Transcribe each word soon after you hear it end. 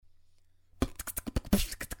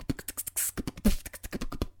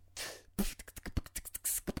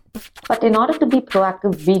But in order to be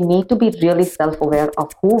proactive, we need to be really self-aware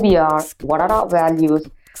of who we are, what are our values,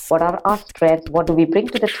 what are our strengths, what do we bring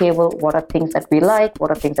to the table, what are things that we like,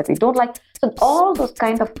 what are things that we don't like. So all those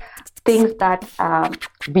kind of things that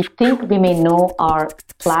we think we may know are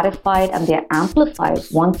clarified and they're amplified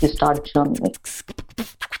once you start journaling.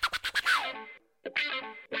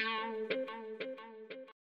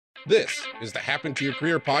 This is the Happen to Your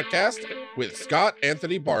Career podcast with Scott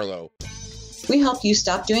Anthony Barlow. We help you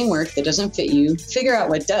stop doing work that doesn't fit you, figure out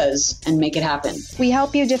what does, and make it happen. We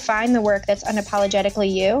help you define the work that's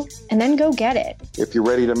unapologetically you, and then go get it. If you're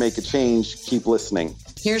ready to make a change, keep listening.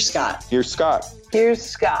 Here's Scott. Here's Scott. Here's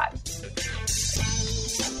Scott.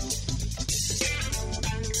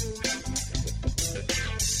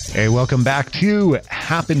 Hey, welcome back to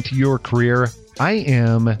Happen to Your Career. I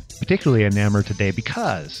am particularly enamored today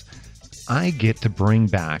because I get to bring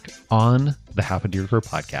back on the Happen to Your Career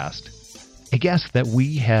podcast a guest that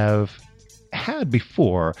we have had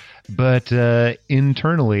before, but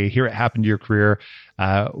internally here at Happen to Your Career,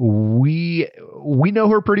 we know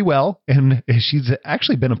her pretty well, and she's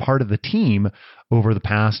actually been a part of the team over the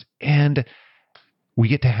past, and we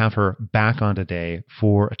get to have her back on today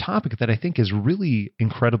for a topic that I think is really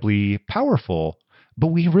incredibly powerful, but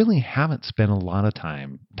we really haven't spent a lot of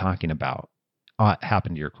time talking about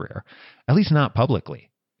Happen to Your Career, at least not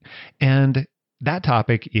publicly. And that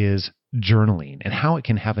topic is journaling and how it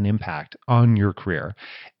can have an impact on your career.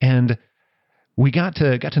 And we got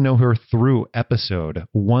to know her through episode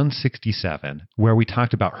 167, where we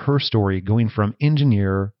talked about her story going from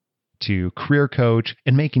engineer to career coach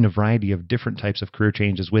and making a variety of different types of career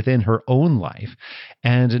changes within her own life.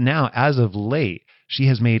 And now, as of late, she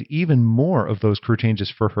has made even more of those career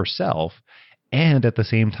changes for herself, and at the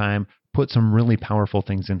same time, put some really powerful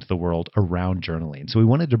things into the world around journaling. So we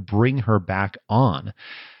wanted to bring her back on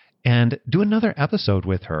and do another episode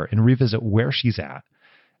with her and revisit where she's at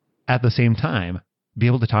the same time, be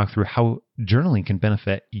able to talk through how journaling can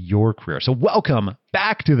benefit your career. So welcome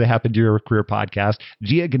back to the Happen to Your Career podcast.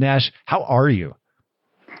 Jia Ganesh, how are you?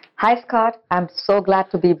 Hi, Scott. I'm so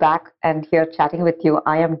glad to be back and here chatting with you.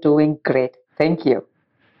 I am doing great. Thank you.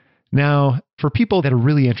 Now, for people that are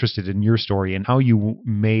really interested in your story and how you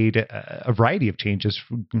made a variety of changes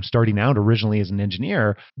from starting out originally as an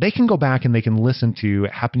engineer, they can go back and they can listen to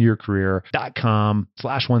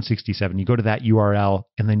happentoyourcareer.com/167. You go to that URL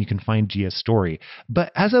and then you can find Jia's story.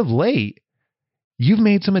 But as of late, you've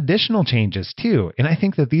made some additional changes too. And I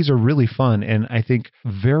think that these are really fun and I think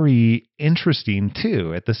very interesting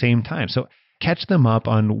too at the same time. So catch them up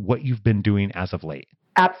on what you've been doing as of late.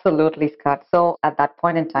 Absolutely, Scott. So at that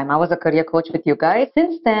point in time, I was a career coach with you guys.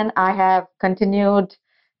 Since then, I have continued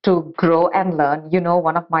to grow and learn. You know,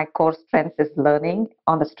 one of my core strengths is learning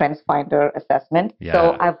on the Strengths Finder assessment. Yeah.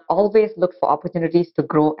 So I've always looked for opportunities to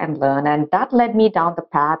grow and learn. And that led me down the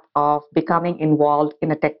path of becoming involved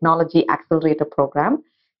in a technology accelerator program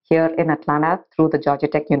here in Atlanta through the Georgia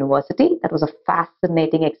Tech University. That was a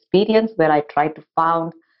fascinating experience where I tried to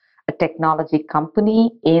found a technology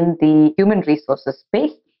company in the human resources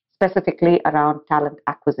space, specifically around talent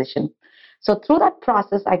acquisition. So through that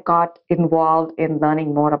process, I got involved in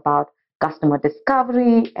learning more about customer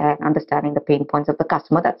discovery and understanding the pain points of the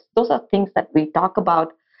customer. Those are things that we talk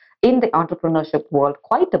about in the entrepreneurship world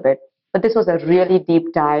quite a bit, but this was a really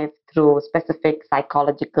deep dive through specific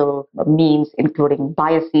psychological means, including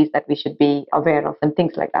biases that we should be aware of and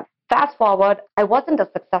things like that. Fast forward, I wasn't a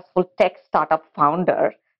successful tech startup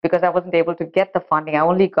founder because I wasn't able to get the funding. I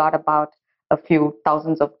only got about a few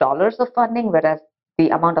thousands of dollars of funding, whereas the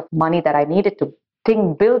amount of money that I needed to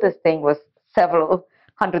build this thing was several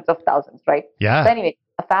hundreds of thousands, right? Yeah. So anyway,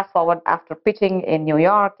 fast forward, after pitching in New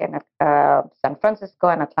York and San Francisco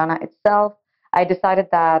and Atlanta itself, I decided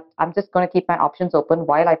that I'm just going to keep my options open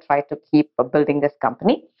while I try to keep building this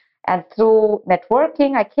company. And through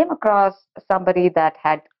networking, I came across somebody that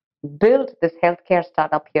had built this healthcare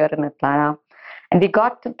startup here in Atlanta. And we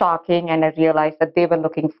got to talking, and I realized that they were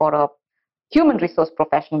looking for a human resource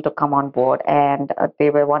professional to come on board, and they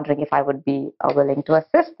were wondering if I would be willing to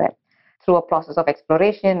assist them. Through a process of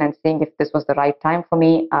exploration and seeing if this was the right time for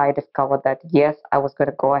me, I discovered that, yes, I was going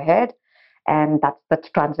to go ahead. And that's the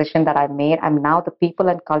transition that I made. I'm now the people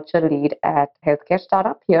and culture lead at healthcare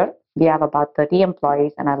startup here. We have about 30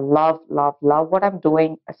 employees, and I love what I'm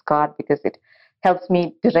doing, Scott, because it helps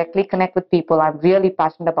me directly connect with people. I'm really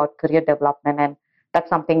passionate about career development, and that's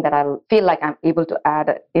something that I feel like I'm able to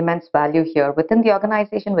add immense value here within the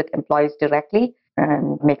organization with employees directly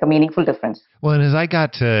and make a meaningful difference. Well, and as I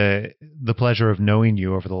got to the pleasure of knowing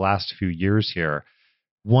you over the last few years here,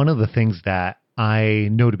 one of the things that I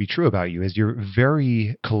know to be true about you is you're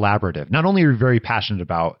very collaborative. Not only are you very passionate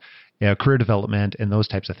about career development and those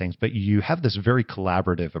types of things, but you have this very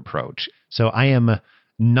collaborative approach. So I am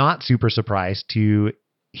not super surprised to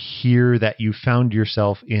hear that you found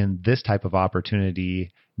yourself in this type of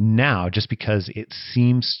opportunity now, just because it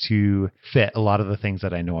seems to fit a lot of the things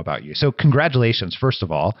that I know about you. So congratulations, first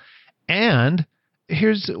of all. And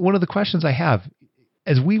here's one of the questions I have.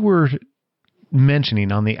 As we were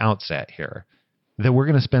mentioning on the outset here, that we're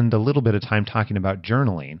going to spend a little bit of time talking about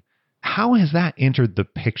journaling. How has that entered the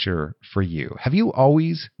picture for you? Have you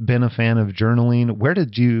always been a fan of journaling? Where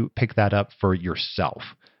did you pick that up for yourself?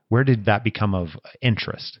 Where did that become of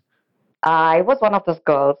interest? I was one of those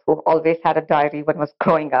girls who always had a diary when I was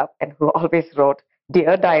growing up and who always wrote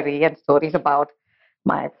Dear Diary and stories about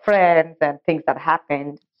my friends and things that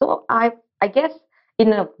happened. So I guess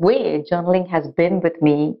in a way, journaling has been with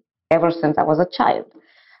me ever since I was a child.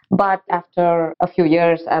 But after a few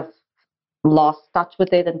years, I've lost touch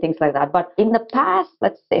with it and things like that. But in the past,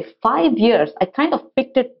 let's say 5 years, I kind of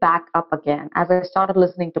picked it back up again as I started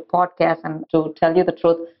listening to podcasts. And to tell you the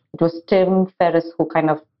truth, it was Tim Ferriss who kind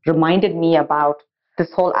of reminded me about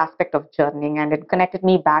this whole aspect of journaling, and it connected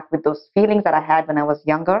me back with those feelings that I had when I was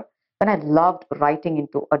younger, when I loved writing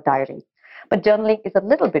into a diary. But journaling is a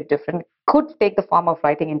little bit different. It could take the form of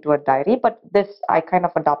writing into a diary, but this I kind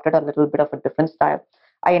of adopted a little bit of a different style.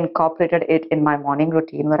 I incorporated it in my morning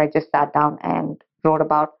routine where I just sat down and wrote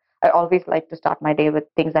about. I always like to start my day with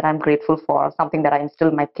things that I'm grateful for, something that I instill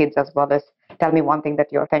in my kids as well as tell me one thing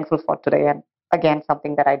that you're thankful for today. And again,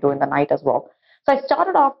 something that I do in the night as well. So I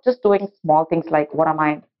started off just doing small things like, what am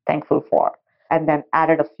I thankful for? And then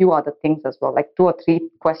added a few other things as well, like 2 or 3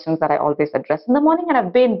 questions that I always address in the morning. And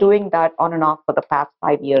I've been doing that on and off for the past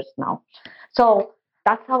 5 years now. So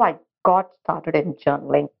that's how I got started in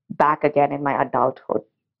journaling back again in my adulthood.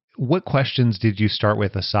 What questions did you start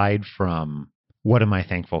with aside from what am I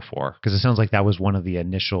thankful for? Because it sounds like that was one of the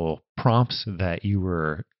initial prompts that you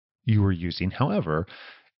were using. However,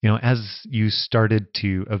 as you started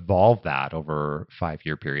to evolve that over a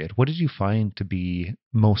 5-year period, what did you find to be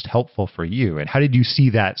most helpful for you? And how did you see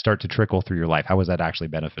that start to trickle through your life? How was that actually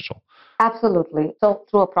beneficial? Absolutely. So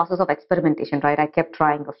through a process of experimentation, right, I kept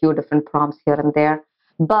trying a few different prompts here and there.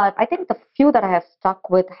 But I think the few that I have stuck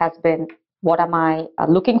with has been, what am I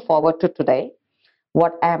looking forward to today?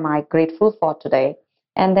 What am I grateful for today?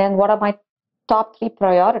 And then what are my top 3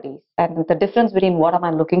 priorities? And the difference between what am I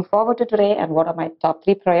looking forward to today and what are my top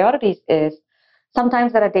 3 priorities is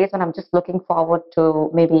sometimes there are days when I'm just looking forward to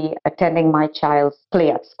maybe attending my child's play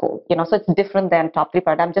at school. So it's different than top 3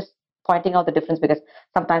 priorities. I'm just pointing out the difference because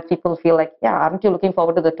sometimes people feel like, yeah, aren't you looking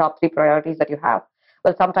forward to the top 3 priorities that you have?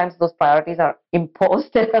 Well, sometimes those priorities are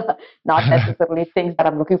imposed, not necessarily things that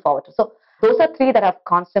I'm looking forward to. So those are 3 that have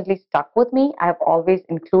constantly stuck with me. I've always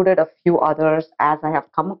included a few others as I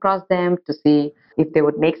have come across them to see if they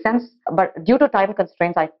would make sense. But due to time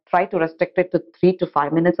constraints, I try to restrict it to 3 to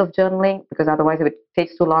 5 minutes of journaling, because otherwise if it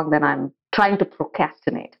takes too long, then I'm trying to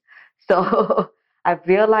procrastinate. So I've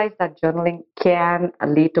realized that journaling can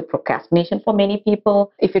lead to procrastination for many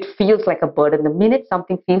people if it feels like a burden. The minute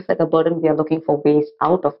something feels like a burden, we are looking for ways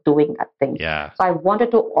out of doing that thing. Yeah. So I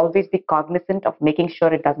wanted to always be cognizant of making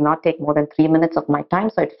sure it does not take more than 3 minutes of my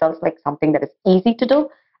time. So it felt like something that is easy to do.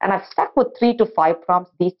 And I've stuck with 3 to 5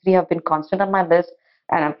 prompts. These 3 have been constant on my list.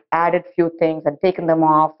 And I've added few things and taken them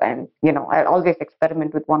off. And, I always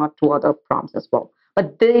experiment with 1 or 2 other prompts as well.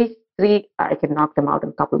 But these 3, I can knock them out in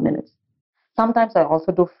a couple of minutes. Sometimes I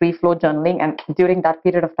also do free flow journaling, and during that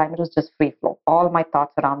period of time, it was just free flow. All my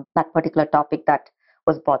thoughts around that particular topic that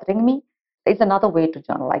was bothering me. It's another way to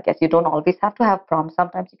journal, I guess. You don't always have to have prompts.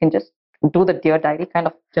 Sometimes you can just do the Dear Diary kind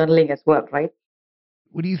of journaling as well, right?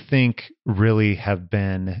 What do you think really have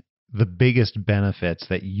been the biggest benefits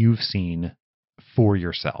that you've seen for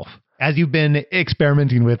yourself as you've been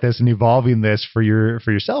experimenting with this and evolving this for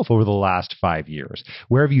yourself over the last 5 years?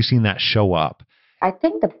 Where have you seen that show up? I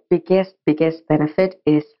think the biggest benefit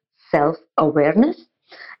is self-awareness.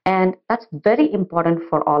 And that's very important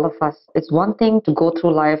for all of us. It's one thing to go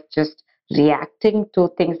through life just reacting to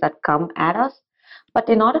things that come at us. But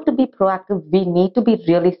in order to be proactive, we need to be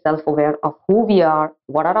really self-aware of who we are,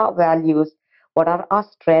 what are our values, what are our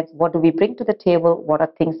strengths, what do we bring to the table, what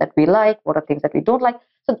are things that we like, what are things that we don't like.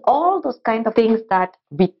 So all those kind of things that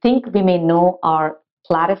we think we may know are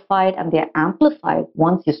clarified and they're amplified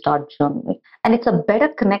once you start journaling. And it's a better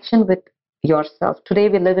connection with yourself. Today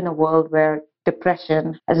we live in a world where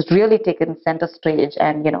depression has really taken center stage,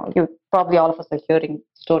 and you probably all of us are hearing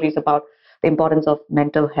stories about the importance of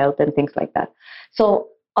mental health and things like that. So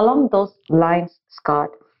along those lines, Scott,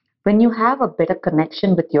 when you have a better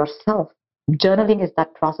connection with yourself, journaling is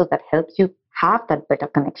that process that helps you have that better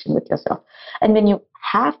connection with yourself. And when you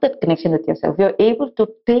have that connection with yourself, you're able to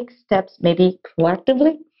take steps maybe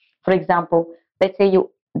proactively. For example, let's say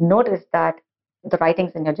you notice that the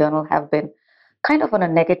writings in your journal have been kind of on a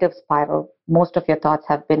negative spiral. Most of your thoughts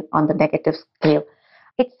have been on the negative scale.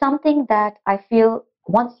 It's something that I feel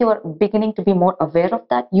once you are beginning to be more aware of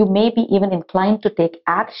that, you may be even inclined to take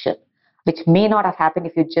action, which may not have happened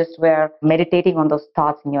if you just were meditating on those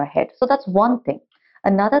thoughts in your head. So that's one thing.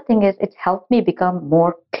 Another thing is it's helped me become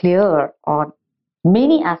more clear on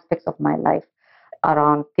many aspects of my life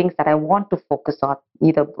around things that I want to focus on,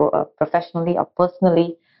 either professionally or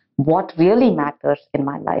personally, what really matters in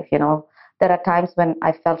my life. There are times when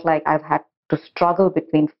I felt like I've had to struggle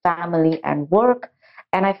between family and work.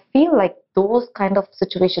 And I feel like those kind of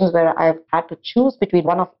situations where I've had to choose between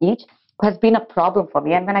one of each has been a problem for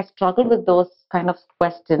me. And when I struggle with those kind of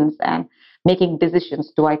questions and making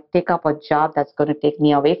decisions, do I take up a job that's going to take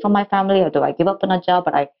me away from my family, or do I give up on a job?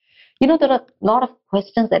 But there are a lot of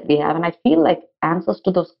questions that we have. And I feel like answers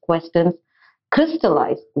to those questions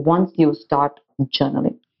crystallize once you start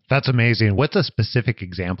journaling. That's amazing. What's a specific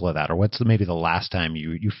example of that? Or what's maybe the last time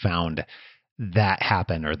you found that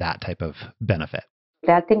happen or that type of benefit?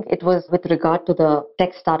 I think it was with regard to the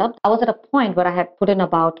tech startup. I was at a point where I had put in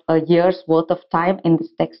about a year's worth of time in this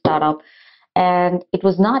tech startup, and it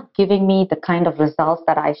was not giving me the kind of results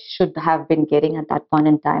that I should have been getting at that point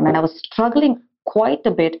in time. And I was struggling quite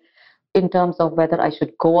a bit in terms of whether I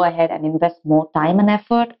should go ahead and invest more time and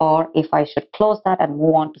effort, or if I should close that and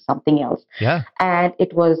move on to something else. Yeah. And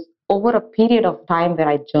it was over a period of time where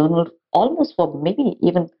I journaled almost for maybe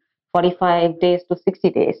even 45 days to 60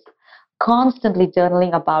 days. Constantly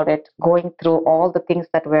journaling about it, going through all the things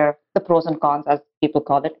that were the pros and cons, as people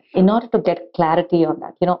call it, in order to get clarity on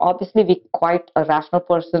that. Obviously, we're quite a rational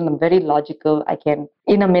person. I'm very logical. I can,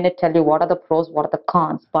 in a minute, tell you what are the pros, what are the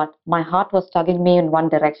cons. But my heart was tugging me in one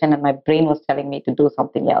direction and my brain was telling me to do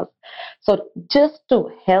something else. So just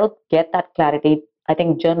to help get that clarity, I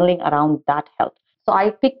think journaling around that helped. So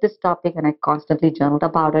I picked this topic and I constantly journaled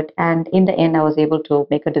about it. And in the end, I was able to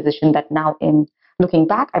make a decision that now looking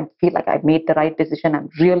back, I feel like I made the right decision. I'm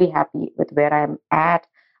really happy with where I'm at.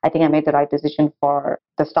 I think I made the right decision for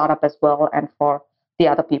the startup as well, and for the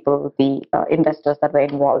other people, the investors that were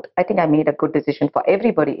involved. I think I made a good decision for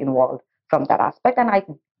everybody involved from that aspect. And I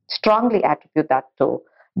strongly attribute that to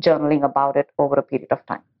journaling about it over a period of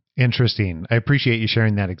time. Interesting. I appreciate you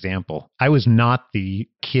sharing that example. I was not the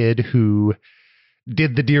kid who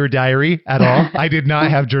did the Dear Diary at all. I did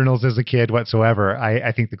not have journals as a kid whatsoever.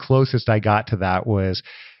 I think the closest I got to that was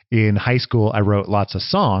in high school. I wrote lots of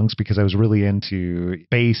songs because I was really into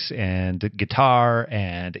bass and guitar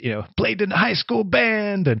and, played in a high school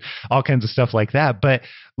band and all kinds of stuff like that. But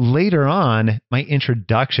later on, my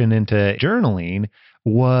introduction into journaling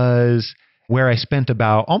was where I spent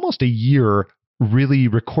about almost a year really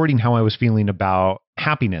recording how I was feeling about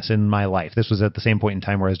happiness in my life. This was at the same point in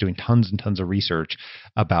time where I was doing tons and tons of research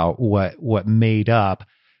about what made up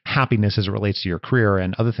happiness as it relates to your career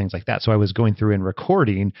and other things like that. So I was going through and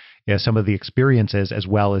recording some of the experiences as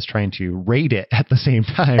well as trying to rate it at the same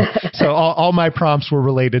time. So all my prompts were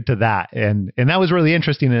related to that. And that was really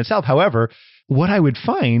interesting in itself. However, what I would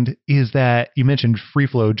find is that you mentioned free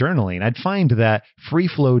flow journaling. I'd find that free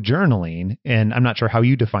flow journaling, and I'm not sure how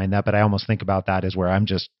you define that, but I almost think about that as where I'm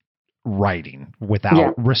just writing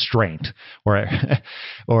without restraint,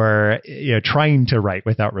 or trying to write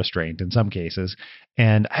without restraint in some cases.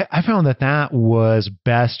 And I found that was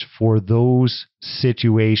best for those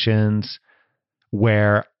situations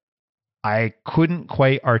where I couldn't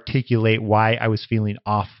quite articulate why I was feeling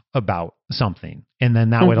off about something. And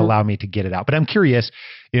then that would allow me to get it out. But I'm curious,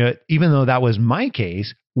 even though that was my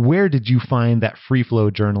case, where did you find that free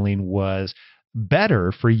flow journaling was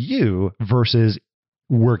better for you versus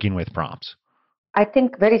working with prompts? I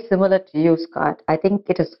think very similar to you, Scott. I think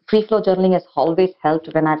free flow journaling has always helped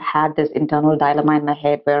when I've had this internal dilemma in my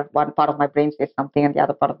head where one part of my brain says something and the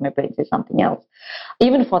other part of my brain says something else.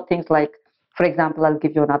 Even for things like, for example, I'll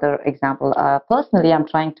give you another example. Personally, I'm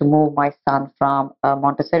trying to move my son from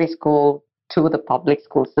Montessori school to the public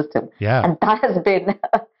school system. Yeah. And that has been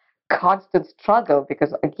a constant struggle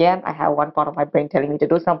because, again, I have one part of my brain telling me to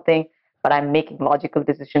do something, but I'm making logical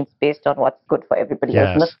decisions based on what's good for everybody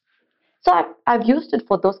else. So I've used it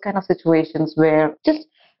for those kind of situations where just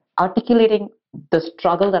articulating the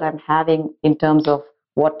struggle that I'm having in terms of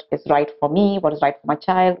what is right for me, what is right for my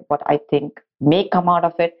child, what I think may come out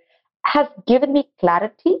of it, has given me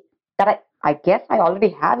clarity that I guess I already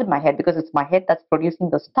have in my head because it's my head that's producing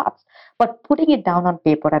those thoughts. But putting it down on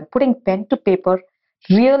paper and putting pen to paper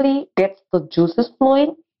really gets the juices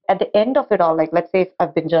flowing. at the end of it all, like let's say if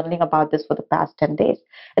I've been journaling about this for the past 10 days,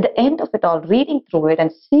 at the end of it all, reading through it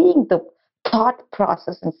and seeing the thought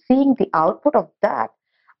process and seeing the output of that,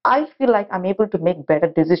 I feel like I'm able to make better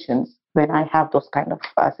decisions when I have those kind of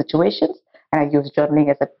situations. And I use journaling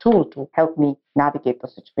as a tool to help me navigate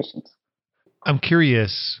those situations. I'm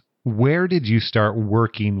curious, where did you start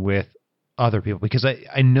working with other people? Because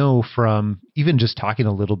I know from even just talking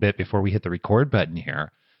a little bit before we hit the record button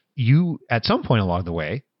here, you at some point along the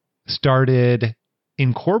way started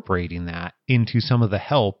incorporating that into some of the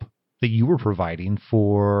help that you were providing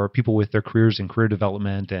for people with their careers and career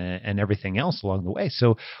development and everything else along the way.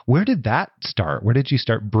 So where did that start? Where did you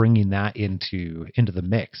start bringing that into the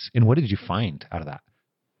mix? And what did you find out of that?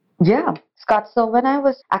 Yeah, Scott. So when I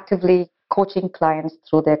was actively coaching clients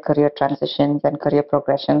through their career transitions and career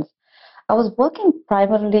progressions, I was working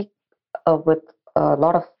primarily with a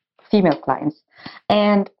lot of female clients.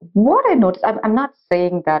 And what I noticed, I'm not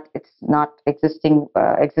saying that it's not existent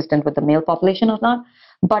with the male population or not,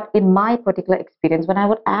 but in my particular experience, when I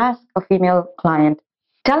would ask a female client,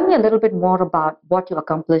 tell me a little bit more about what you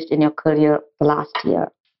accomplished in your career the last year,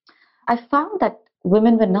 I found that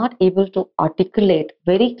women were not able to articulate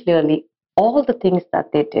very clearly all the things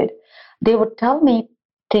that they did. They would tell me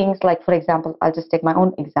things like, for example, I'll just take my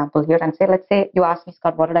own example here and say, let's say you ask me,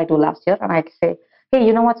 Scott, what did I do last year? And I say, hey,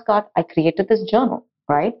 you know what, Scott, I created this journal,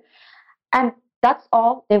 right? And that's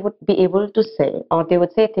all they would be able to say. Or they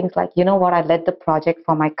would say things like, you know what, I led the project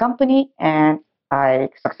for my company and I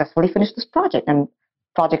successfully finished this project and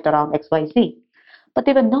project around XYZ. But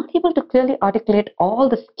they were not able to clearly articulate all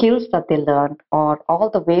the skills that they learned or all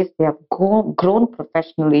the ways they have grown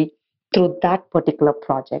professionally through that particular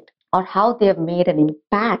project, or how they have made an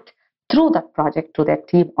impact through that project to their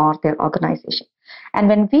team or their organization. And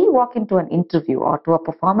when we walk into an interview or to a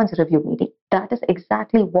performance review meeting, that is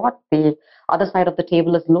exactly what the other side of the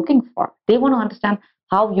table is looking for. They want to understand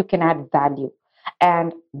how you can add value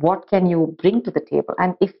and what can you bring to the table.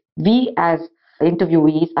 And if we as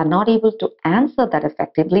interviewees are not able to answer that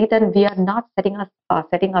effectively, then we are not setting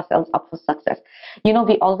ourselves up for success. You know,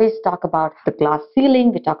 we always talk about the glass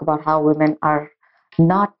ceiling. We talk about how women are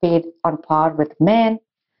not paid on par with men.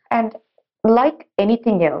 And like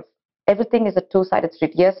anything else, everything is a two-sided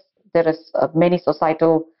street. Yes, there is many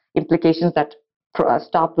societal implications that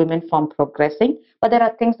stop women from progressing, but there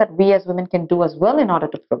are things that we as women can do as well in order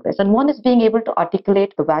to progress. And one is being able to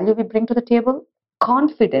articulate the value we bring to the table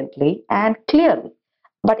confidently and clearly.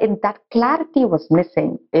 But in that clarity was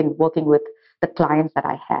missing in working with the clients that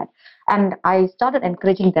I had. And I started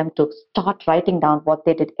encouraging them to start writing down what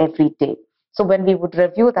they did every day. So when we would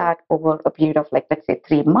review that over a period of, like, let's say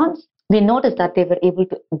 3 months, we noticed that they were able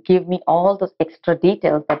to give me all those extra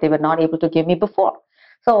details that they were not able to give me before.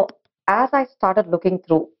 So as I started looking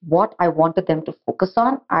through what I wanted them to focus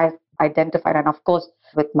on, I identified, and of course,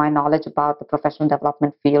 with my knowledge about the professional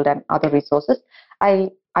development field and other resources, I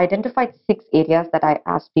identified 6 areas that I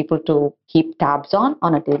asked people to keep tabs on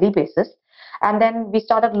a daily basis. And then we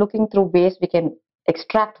started looking through ways we can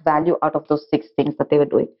extract value out of those 6 things that they were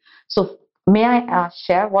doing. So may I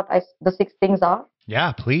share what the 6 things are?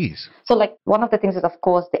 Yeah, please. So like one of the things is, of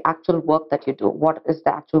course, the actual work that you do. What is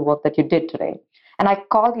the actual work that you did today? And I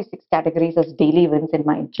call these 6 categories as daily wins in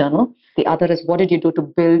my journal. The other is, what did you do to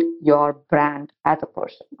build your brand as a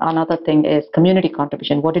person? Another thing is community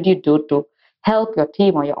contribution. What did you do to help your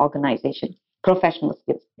team or your organization? Professional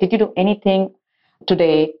skills. Did you do anything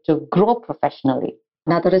today to grow professionally?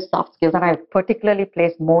 Another is soft skills. And I particularly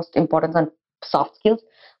place most importance on soft skills.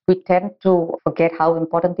 We tend to forget how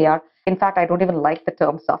important they are. In fact, I don't even like the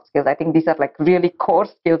term soft skills. I think these are like really core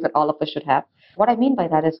skills that all of us should have. What I mean by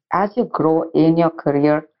that is, as you grow in your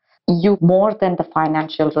career, you more than the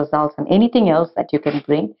financial results and anything else that you can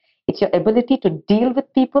bring, it's your ability to deal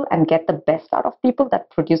with people and get the best out of people that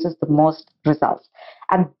produces the most results.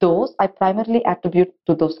 And those I primarily attribute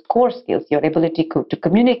to those core skills, your ability to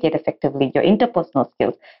communicate effectively, your interpersonal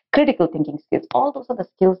skills, critical thinking skills. All those are the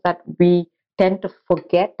skills that we tend to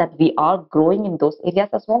forget that we are growing in those areas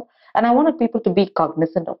as well. And I wanted people to be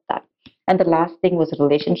cognizant of that. And the last thing was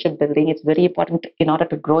relationship building. It's very important in order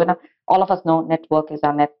to grow. All of us know network is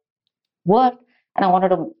our net worth. And I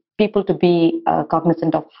wanted people to be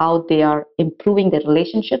cognizant of how they are improving their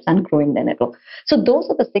relationships and growing their network. So those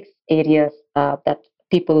are the 6 areas that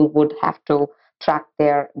people would have to track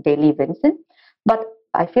their daily wins in. But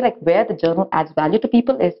I feel like where the journal adds value to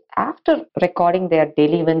people is after recording their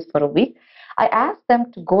daily wins for a week, I ask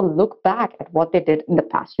them to go look back at what they did in the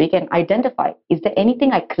past week and identify, is there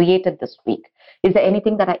anything I created this week? Is there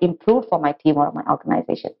anything that I improved for my team or my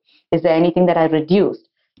organization? Is there anything that I reduced?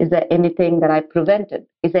 Is there anything that I prevented?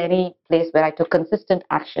 Is there any place where I took consistent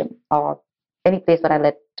action, or any place where I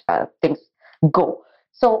let things go?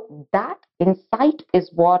 So that insight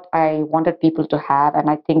is what I wanted people to have. And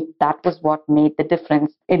I think that was what made the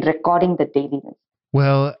difference in recording the dailiness.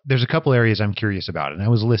 Well, there's a couple areas I'm curious about, and I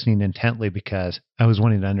was listening intently because I was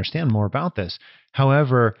wanting to understand more about this.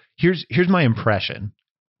 However, here's my impression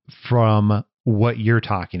from what you're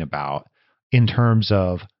talking about in terms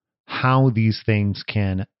of how these things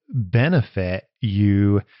can benefit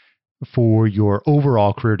you for your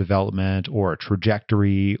overall career development or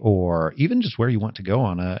trajectory, or even just where you want to go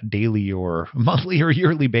on a daily or monthly or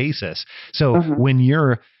yearly basis. So when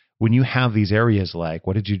you have these areas like,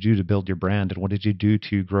 what did you do to build your brand, and what did you do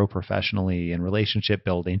to grow professionally and relationship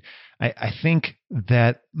building? I think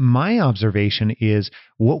that my observation is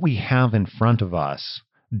what we have in front of us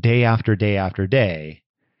day after day after day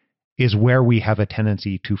is where we have a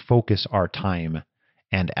tendency to focus our time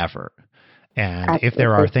and effort. And Absolutely. If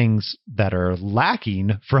there are things that are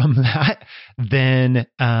lacking from that, then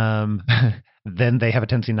then they have a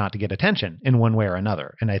tendency not to get attention in one way or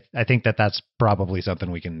another. And I think that that's probably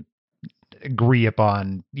something we can agree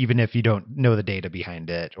upon, even if you don't know the data behind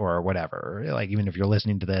it or whatever. Like, even if you're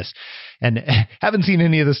listening to this and haven't seen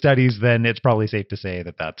any of the studies, then it's probably safe to say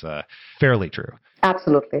that that's fairly true.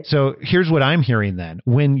 Absolutely. So here's what I'm hearing then.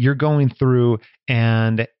 When you're going through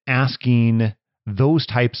and asking those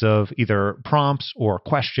types of either prompts or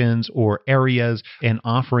questions or areas and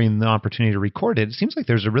offering the opportunity to record it, it seems like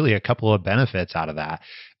there's really a couple of benefits out of that.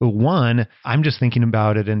 One, I'm just thinking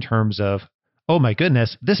about it in terms of, oh my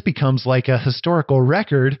goodness, this becomes like a historical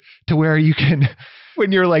record to where you can,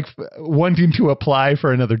 when you're like wanting to apply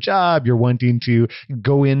for another job, you're wanting to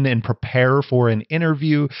go in and prepare for an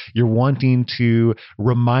interview, you're wanting to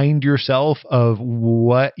remind yourself of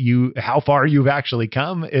how far you've actually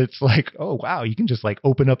come. It's like, oh wow, you can just like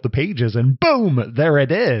open up the pages and boom, there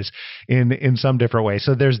it is in some different way.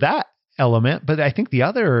 So there's that element. But I think the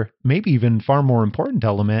other, maybe even far more important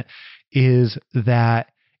element is that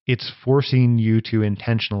it's forcing you to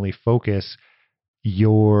intentionally focus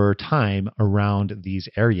your time around these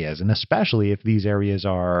areas. And especially if these areas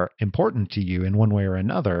are important to you in one way or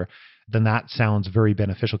another, then that sounds very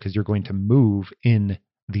beneficial because you're going to move in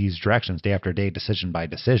these directions day after day, decision by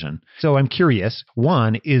decision. So I'm curious,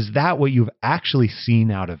 one, is that what you've actually seen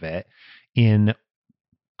out of it in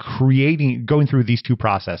going through these two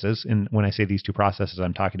processes? And when I say these two processes,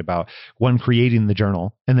 I'm talking about one, creating the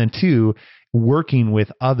journal, and then two, working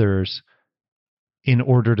with others in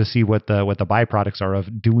order to see what the byproducts are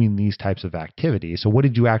of doing these types of activities. So what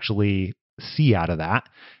did you actually see out of that?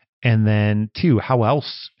 And then two, how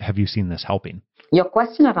else have you seen this helping? Your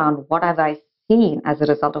question around what have I seen as a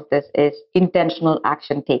result of this is intentional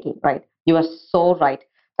action taking, right? You are so right.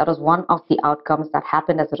 That was one of the outcomes that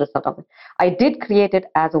happened as a result of it. I did create it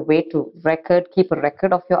as a way to keep a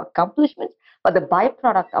record of your accomplishments, but the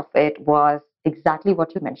byproduct of it was exactly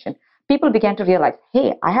what you mentioned. People began to realize,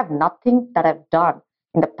 hey, I have nothing that I've done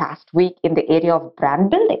in the past week in the area of brand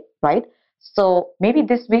building, right? So maybe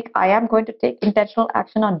this week I am going to take intentional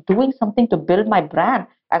action on doing something to build my brand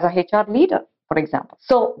as a HR leader, for example.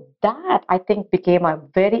 So that, I think, became a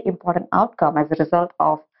very important outcome as a result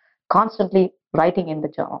of constantly writing in the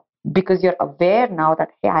journal, because you're aware now that,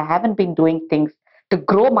 hey, I haven't been doing things to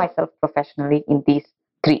grow myself professionally in these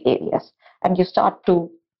three areas. And you start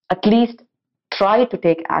to at least try to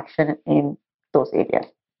take action in those areas.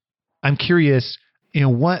 I'm curious,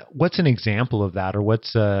 what's an example of that, or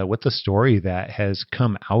what's a story that has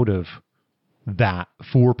come out of that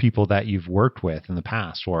for people that you've worked with in the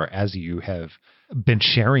past, or as you have been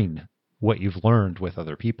sharing what you've learned with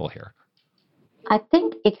other people here? I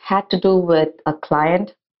think it had to do with a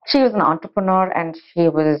client. She was an entrepreneur and she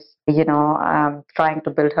was, trying to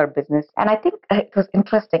build her business. And I think it was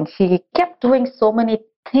interesting. She kept doing so many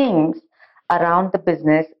things around the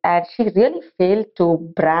business and she really failed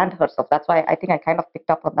to brand herself. That's why I think I kind of picked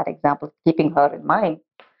up on that example, keeping her in mind.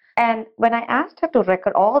 And when I asked her to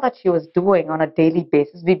record all that she was doing on a daily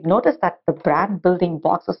basis, we've noticed that the brand building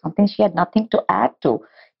box was something she had nothing to add to.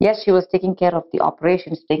 Yes, she was taking care of the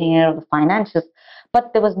operations, taking care of the financials,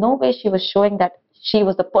 but there was no way she was showing that she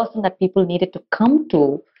was the person that people needed to come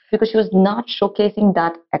to, because she was not showcasing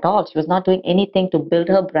that at all. She was not doing anything to build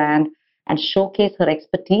her brand and showcase her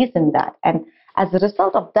expertise in that. And as a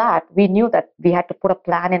result of that, we knew that we had to put a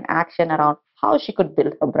plan in action around how she could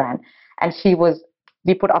build her brand. And we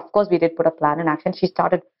did put a plan in action. She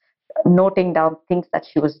started noting down things that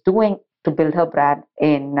she was doing to build her brand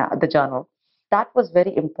in the journal. That was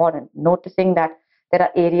very important, noticing that there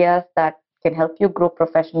are areas that can help you grow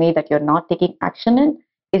professionally that you're not taking action in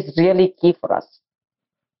is really key for us.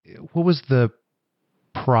 what was the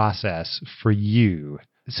process for you?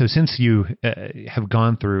 So since you have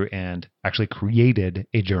gone through and actually created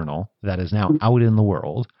a journal that is now out in the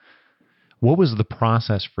world, what was the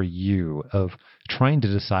process for you of trying to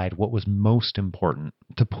decide what was most important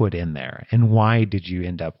to put in there? And why did you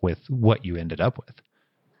end up with what you ended up with?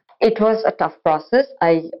 It was a tough process.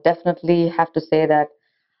 I definitely have to say that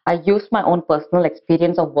I used my own personal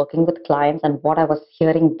experience of working with clients and what I was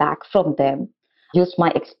hearing back from them, used my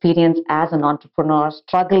experience as an entrepreneur,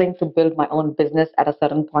 struggling to build my own business at a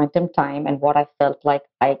certain point in time, and what I felt like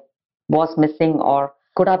I was missing or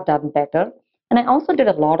could have done better. And I also did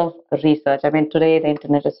a lot of research. I mean, today the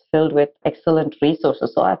internet is filled with excellent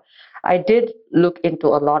resources. So I did look into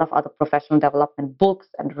a lot of other professional development books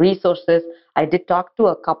and resources. I did talk to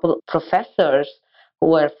a couple professors who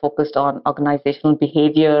were focused on organizational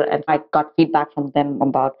behavior, and I got feedback from them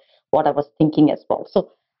about what I was thinking as well.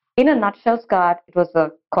 So in a nutshell, Scott, it was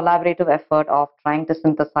a collaborative effort of trying to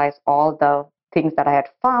synthesize all the things that I had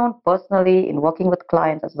found personally in working with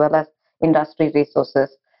clients as well as industry resources.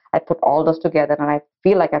 I put all those together, and I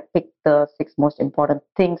feel like I picked the 6 most important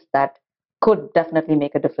things that could definitely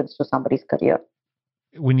make a difference to somebody's career.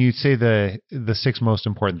 When you say the 6 most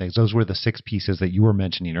important things, those were the 6 pieces that you were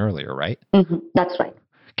mentioning earlier, right? Mm-hmm. That's right.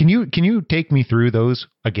 Can you take me through those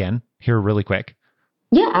again here really quick?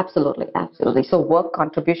 Yeah, absolutely. Absolutely. So work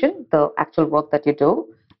contribution, the actual work that you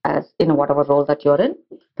do as in whatever role that you're in,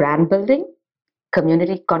 brand building,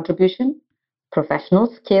 community contribution,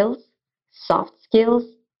 professional skills, soft skills,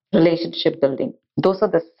 relationship building. Those are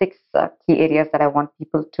the 6 key areas that I want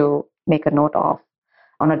people to make a note of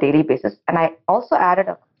on a daily basis. And I also added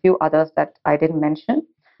a few others that I didn't mention.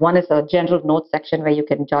 One is a general notes section where you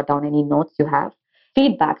can jot down any notes you have.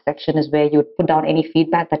 Feedback section is where you would put down any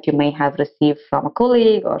feedback that you may have received from a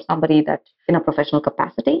colleague or somebody that in a professional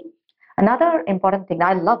capacity. Another important thing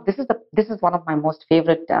I love, this is one of my most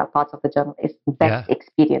favorite parts of the journal, is best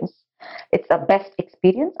experience. It's a best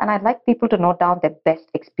experience, and I'd like people to note down their best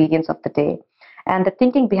experience of the day. And the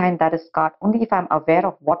thinking behind that is, Scott, only if I'm aware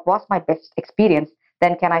of what was my best experience,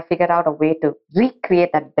 then can I figure out a way to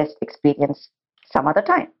recreate that best experience some other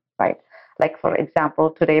time, right? Like, for example,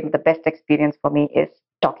 today, the best experience for me is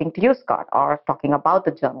talking to you, Scott, or talking about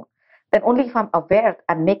the journal. Then only if I'm aware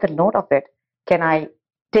and make a note of it, can I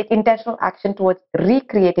take intentional action towards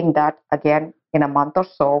recreating that again in a month or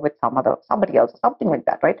so with somebody else or something like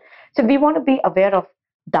that, right? So we want to be aware of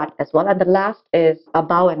that as well. And the last is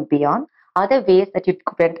above and beyond. Are there ways that you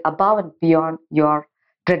went above and beyond your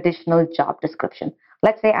traditional job description?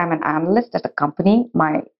 Let's say I'm an analyst at a company.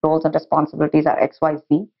 My roles and responsibilities are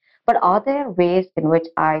XYZ. But are there ways in which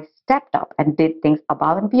I stepped up and did things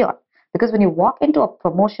above and beyond? Because when you walk into a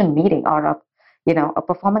promotion meeting or a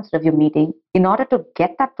performance review meeting, in order to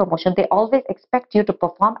get that promotion, they always expect you to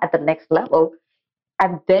perform at the next level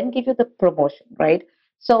and then give you the promotion, right?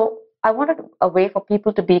 So I wanted a way for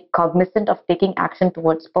people to be cognizant of taking action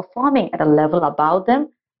towards performing at a level above them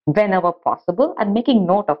whenever possible and making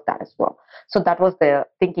note of that as well. So that was the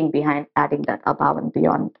thinking behind adding that above and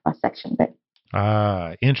beyond section there.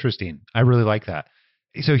 Interesting. I really like that.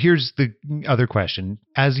 So here's the other question.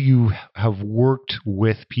 As you have worked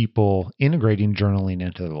with people integrating journaling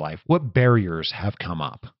into their life, what barriers have come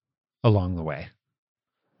up along the way?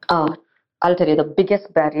 I'll tell you, the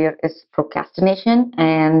biggest barrier is procrastination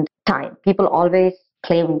and time. People always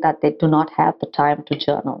claim that they do not have the time to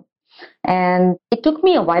journal. And it took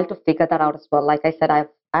me a while to figure that out as well. Like I said, I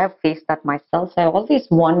have faced that myself. So I always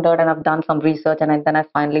wondered, and I've done some research, and then I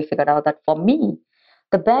finally figured out that for me,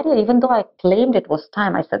 the barrier, even though I claimed it was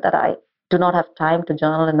time, I said that I do not have time to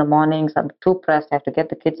journal in the mornings. I'm too pressed. I have to get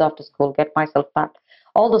the kids off to school, get myself packed,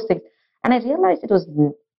 all those things. And I realized it was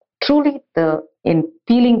truly in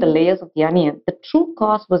peeling the layers of the onion, the true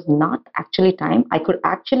cause was not actually time. I could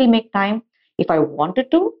actually make time if I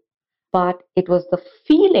wanted to, but it was the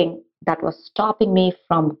feeling that was stopping me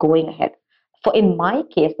from going ahead. For in my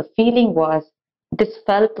case, the feeling was this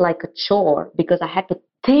felt like a chore because I had to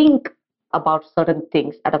think about certain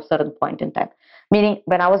things at a certain point in time. Meaning,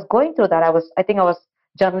 when I was going through that, I think I was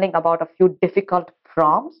journaling about a few difficult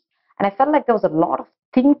prompts, and I felt like there was a lot of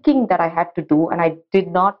thinking that I had to do, and I did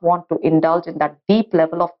not want to indulge in that deep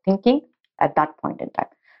level of thinking at that point in time.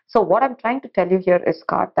 So what I'm trying to tell you here is,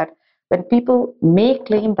 Scott, that when people may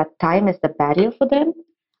claim that time is the barrier for them,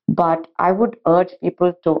 but I would urge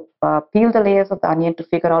people to peel the layers of the onion to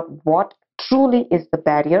figure out what truly is the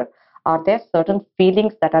barrier. Are there certain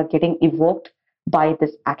feelings that are getting evoked by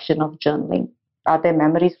this action of journaling? Are there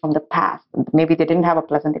memories from the past? Maybe they didn't have a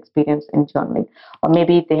pleasant experience in journaling. Or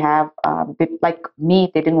maybe they have, like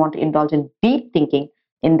me, they didn't want to indulge in deep thinking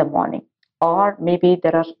in the morning. or maybe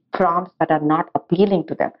there are prompts that are not appealing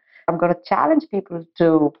to them. I'm going to challenge people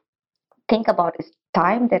to think about, is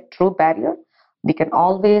time their true barrier? We can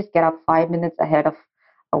always get up 5 minutes ahead of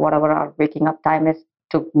whatever our waking up time is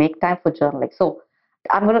to make time for journaling. So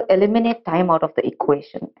I'm going to eliminate time out of the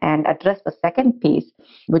equation and address the second piece,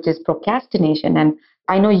 which is procrastination. And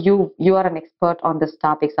I know you are an expert on this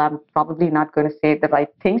topic, so I'm probably not going to say the right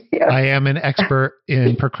things here. I am an expert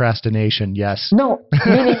in procrastination, yes. No,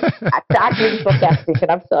 meaning tackling procrastination.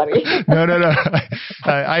 I'm sorry. No.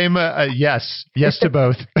 I am a yes to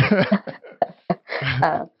both.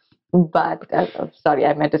 But I'm sorry,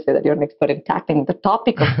 I meant to say that you're an expert in tackling the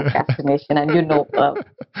topic of procrastination, and you know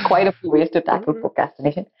quite a few ways to tackle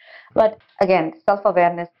procrastination. But again,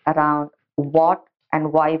 self-awareness around what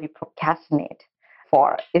and why we procrastinate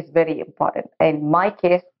for is very important. In my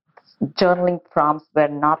case, journaling prompts were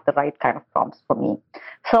not the right kind of prompts for me.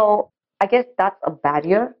 So I guess that's a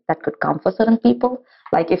barrier that could come for certain people.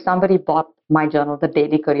 Like if somebody bought my journal, the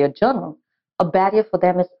Daily Career Journal, a barrier for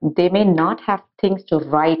them is they may not have things to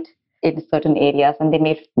write in certain areas and they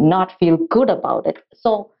may not feel good about it.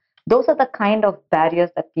 So those are the kind of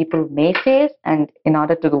barriers that people may face. And in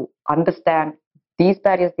order to understand these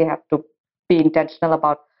barriers, they have to be intentional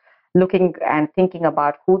about looking and thinking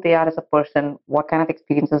about who they are as a person, what kind of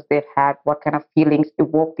experiences they've had, what kind of feelings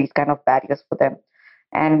evoke these kind of barriers for them,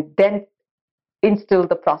 and then instill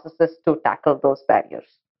the processes to tackle those barriers.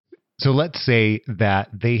 So let's say that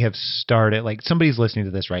they have started, like somebody's listening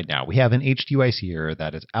to this right now. We have an HTYCer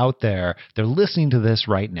that is out there. They're listening to this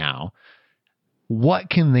right now. What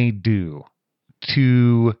can they do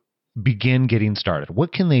to begin getting started?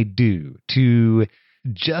 What can they do to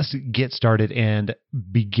just get started and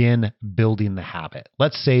begin building the habit?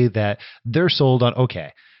 Let's say that they're sold on,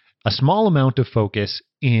 okay, a small amount of focus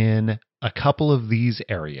in a couple of these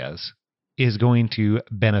areas is going to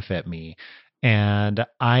benefit me. And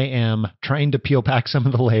I am trying to peel back some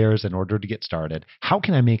of the layers in order to get started. How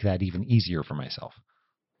can I make that even easier for myself?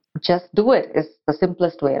 Just do it is the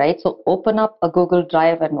simplest way, right? So open up a Google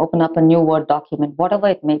Drive and open up a new Word document, whatever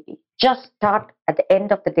it may be. Just start at the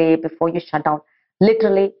end of the day before you shut down.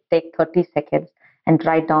 Literally take 30 seconds and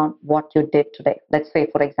write down what you did today. Let's say,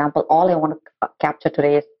 for example, all I want to capture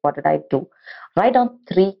today is what did I do? Write down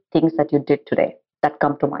 3 things that you did today that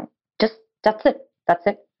come to mind. That's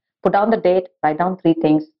it. Put down the date, write down 3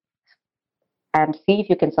 things, and see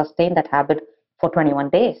if you can sustain that habit for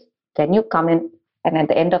 21 days. Can you come in and at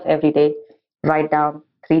the end of every day, write down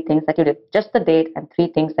 3 things that you did, just the date and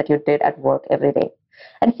 3 things that you did at work every day.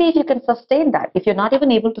 And see if you can sustain that. If you're not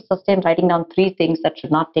even able to sustain writing down 3 things that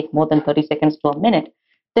should not take more than 30 seconds to a minute,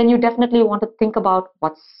 then you definitely want to think about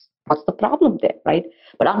what's the problem there, right?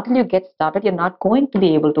 But until you get started, you're not going to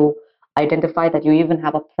be able to identify that you even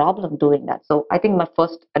have a problem doing that. So I think my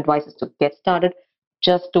first advice is to get started.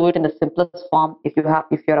 Just do it in the simplest form. If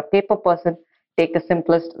you're a paper person, take the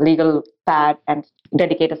simplest legal pad and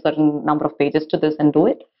dedicate a certain number of pages to this and do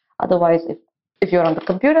it. Otherwise, if you're on the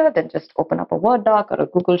computer, then just open up a Word doc or a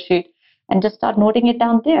Google Sheet and just start noting it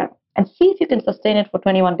down there and see if you can sustain it for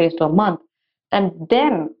 21 days to a month. And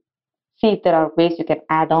then see if there are ways you can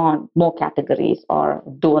add on more categories or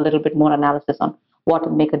do a little bit more analysis on what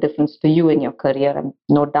will make a difference to you in your career and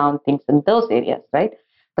note down things in those areas, right?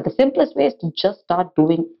 But the simplest way is to just start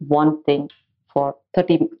doing one thing for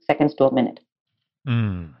 30 seconds to a minute.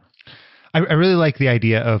 I really like the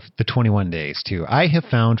idea of the 21 days too. I have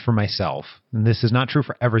found for myself, and this is not true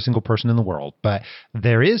for every single person in the world, but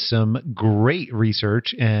there is some great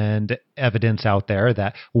research and evidence out there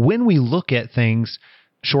that when we look at things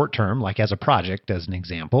short term, like as a project, as an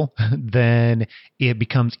example, then it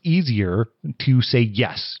becomes easier to say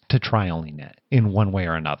yes to trialing it in one way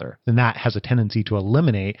or another. And that has a tendency to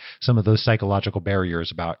eliminate some of those psychological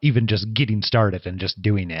barriers about even just getting started and just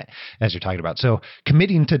doing it, as you're talking about. So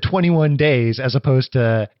committing to 21 days as opposed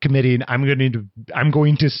to committing, I'm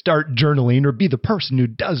going to start journaling or be the person who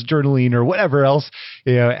does journaling or whatever else,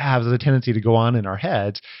 has a tendency to go on in our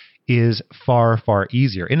heads, is far, far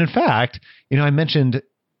easier. And in fact, I mentioned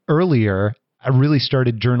earlier, I really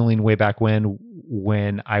started journaling way back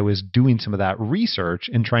when I was doing some of that research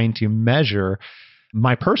and trying to measure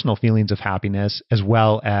my personal feelings of happiness as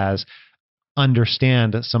well as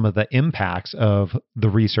understand some of the impacts of the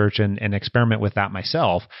research and experiment with that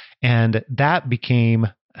myself. And that became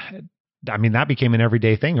an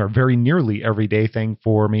everyday thing, or very nearly everyday thing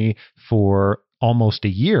for me for almost a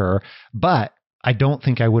year. But I don't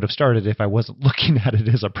think I would have started if I wasn't looking at it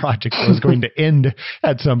as a project that was going to end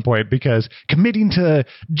at some point, because committing to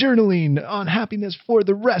journaling on happiness for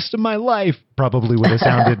the rest of my life probably would have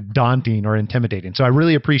sounded daunting or intimidating. So I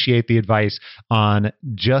really appreciate the advice on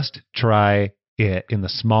just try it in the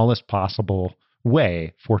smallest possible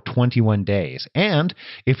way for 21 days. And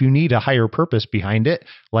if you need a higher purpose behind it,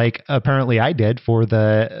 like apparently I did for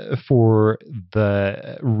the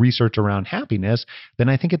research around happiness, then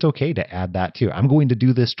I think it's okay to add that too. I'm going to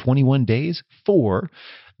do this 21 days for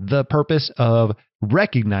the purpose of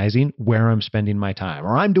recognizing where I'm spending my time,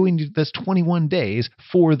 or I'm doing this 21 days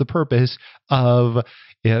for the purpose of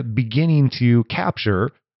beginning to capture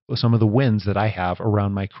some of the wins that I have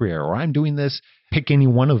around my career, or I'm doing this. Pick any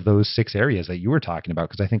one of those 6 areas that you were talking about,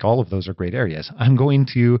 because I think all of those are great areas. I'm going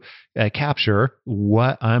to capture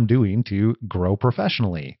what I'm doing to grow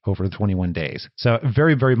professionally over the 21 days. So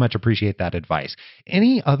very, very much appreciate that advice.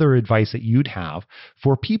 Any other advice that you'd have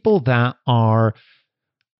for people that are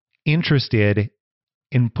interested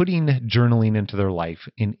in putting journaling into their life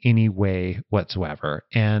in any way whatsoever,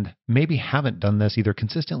 and maybe haven't done this either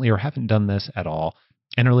consistently or haven't done this at all,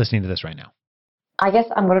 and are listening to this right now? I guess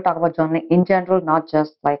I'm going to talk about journaling in general, not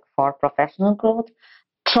just like for professional growth.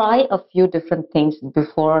 Try a few different things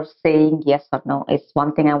before saying yes or no is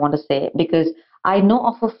one thing I want to say, because I know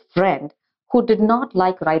of a friend who did not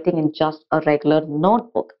like writing in just a regular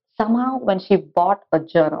notebook. Somehow when she bought a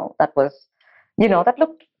journal that was, that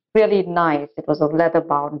looked really nice. It was a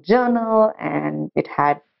leather-bound journal and it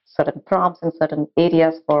had certain prompts in certain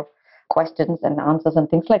areas for questions and answers and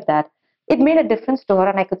things like that. It made a difference to her,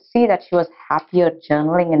 and I could see that she was happier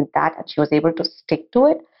journaling in that, and she was able to stick to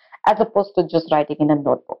it as opposed to just writing in a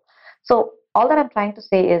notebook. So all that I'm trying to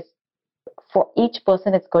say is, for each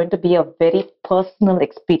person, it's going to be a very personal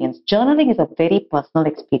experience. Journaling is a very personal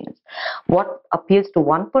experience. What appeals to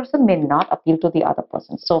one person may not appeal to the other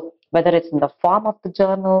person. So whether it's in the form of the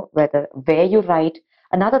journal, where you write.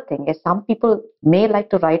 Another thing is, some people may like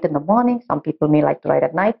to write in the morning, some people may like to write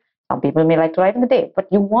at night. Some people may like to write in the day, but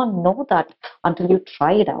you won't know that until you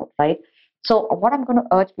try it out, right? So what I'm going to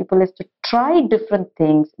urge people is to try different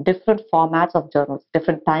things, different formats of journals,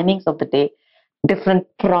 different timings of the day, different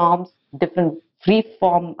prompts, different free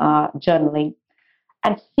form journaling,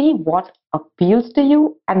 and see what appeals to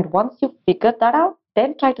you. And once you figure that out,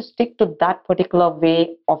 then try to stick to that particular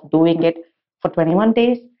way of doing it for 21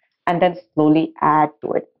 days and then slowly add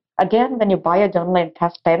to it. Again, when you buy a journal and it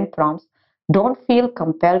has 10 prompts, don't feel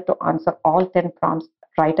compelled to answer all 10 prompts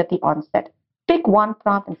right at the onset. Pick one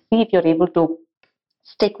prompt and see if you're able to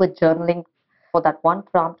stick with journaling for that one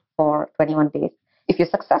prompt for 21 days. If you're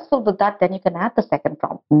successful with that, then you can add the second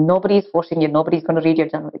prompt. Nobody's forcing you. Nobody's going to read your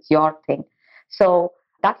journal. It's your thing. So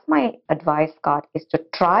that's my advice, Scott, is to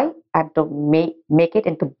try and to make it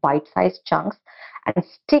into bite-sized chunks and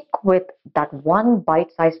stick with that one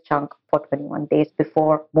bite-sized chunk for 21 days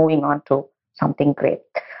before moving on to something great.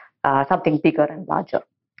 Something bigger and larger.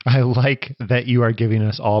 I like that you are giving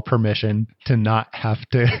us all permission to not have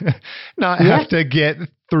to get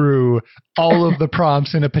through all of the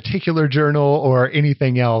prompts in a particular journal or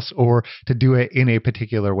anything else, or to do it in a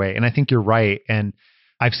particular way. And I think you're right. And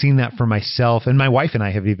I've seen that for myself, and my wife and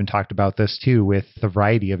I have even talked about this too, with the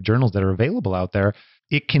variety of journals that are available out there.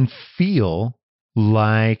 It can feel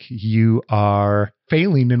like you are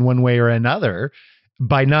failing in one way or another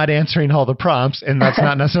by not answering all the prompts. And that's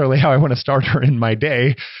not necessarily how I want to start her in my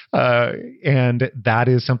day. And that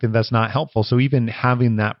is something that's not helpful. So even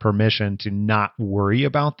having that permission to not worry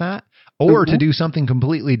about that, or to do something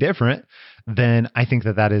completely different, then I think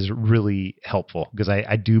that is really helpful, because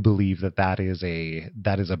I do believe that is a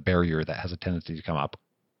barrier that has a tendency to come up.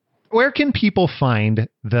 Where can people find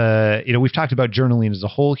we've talked about journaling as a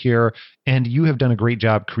whole here, and you have done a great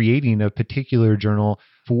job creating a particular journal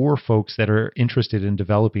for folks that are interested in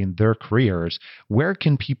developing their careers. Where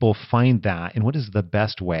can people find that, and what is the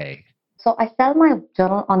best way? So I sell my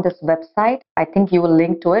journal on this website. I think you will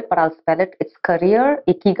link to it, but I'll spell it. It's Career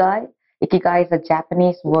Ikigai. Ikigai is a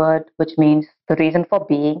Japanese word which means the reason for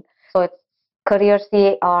being. So it's Career,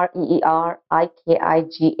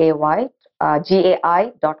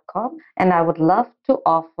 CareerIkigai.com. And I would love to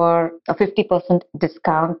offer a 50%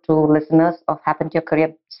 discount to listeners of Happen to Your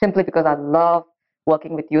Career, simply because I love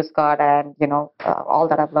working with you, Scott, and all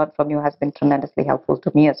that I've learned from you has been tremendously helpful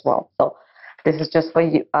to me as well. So this is just for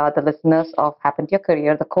you, the listeners of Happen to Your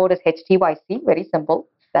Career. The code is HTYC, very simple,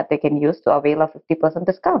 that they can use to avail a 50%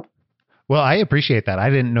 discount. Well, I appreciate that.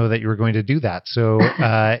 I didn't know that you were going to do that. So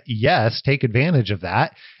yes, take advantage of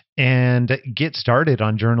that and get started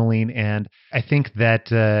on journaling. And I think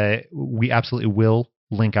that we absolutely will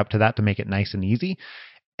link up to that to make it nice and easy.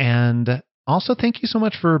 And Also, thank you so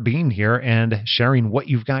much for being here and sharing what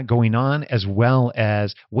you've got going on, as well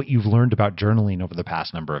as what you've learned about journaling over the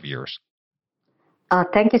past number of years.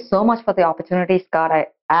 Thank you so much for the opportunity, Scott.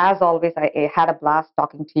 As always, I had a blast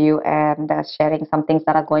talking to you and sharing some things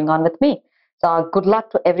that are going on with me. So good luck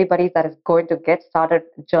to everybody that is going to get started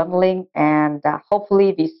journaling, and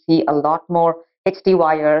hopefully we see a lot more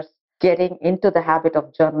HDYers getting into the habit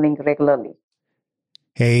of journaling regularly.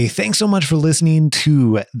 Hey, thanks so much for listening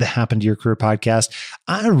to the Happen to Your Career podcast.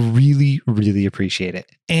 I really, really appreciate it.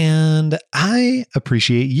 And I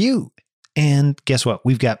appreciate you. And guess what?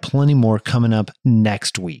 We've got plenty more coming up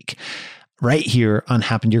next week, right here on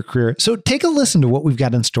Happen to Your Career. So take a listen to what we've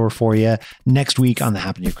got in store for you next week on the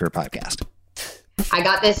Happen to Your Career podcast. I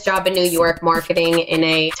got this job in New York marketing in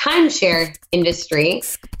a timeshare industry,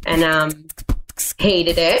 and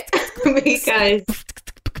hated it because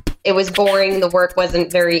it was boring. The work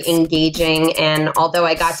wasn't very engaging. And although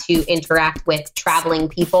I got to interact with traveling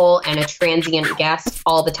people and a transient guest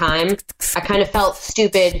all the time, I kind of felt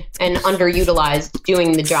stupid and underutilized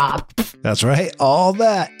doing the job. That's right. All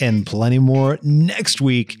that and plenty more next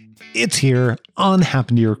week. It's here on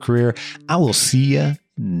Happen to Your Career. I will see you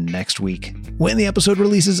next week when the episode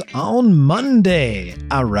releases on Monday.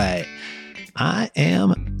 All right. I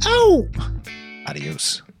am out.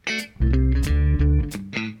 Adios.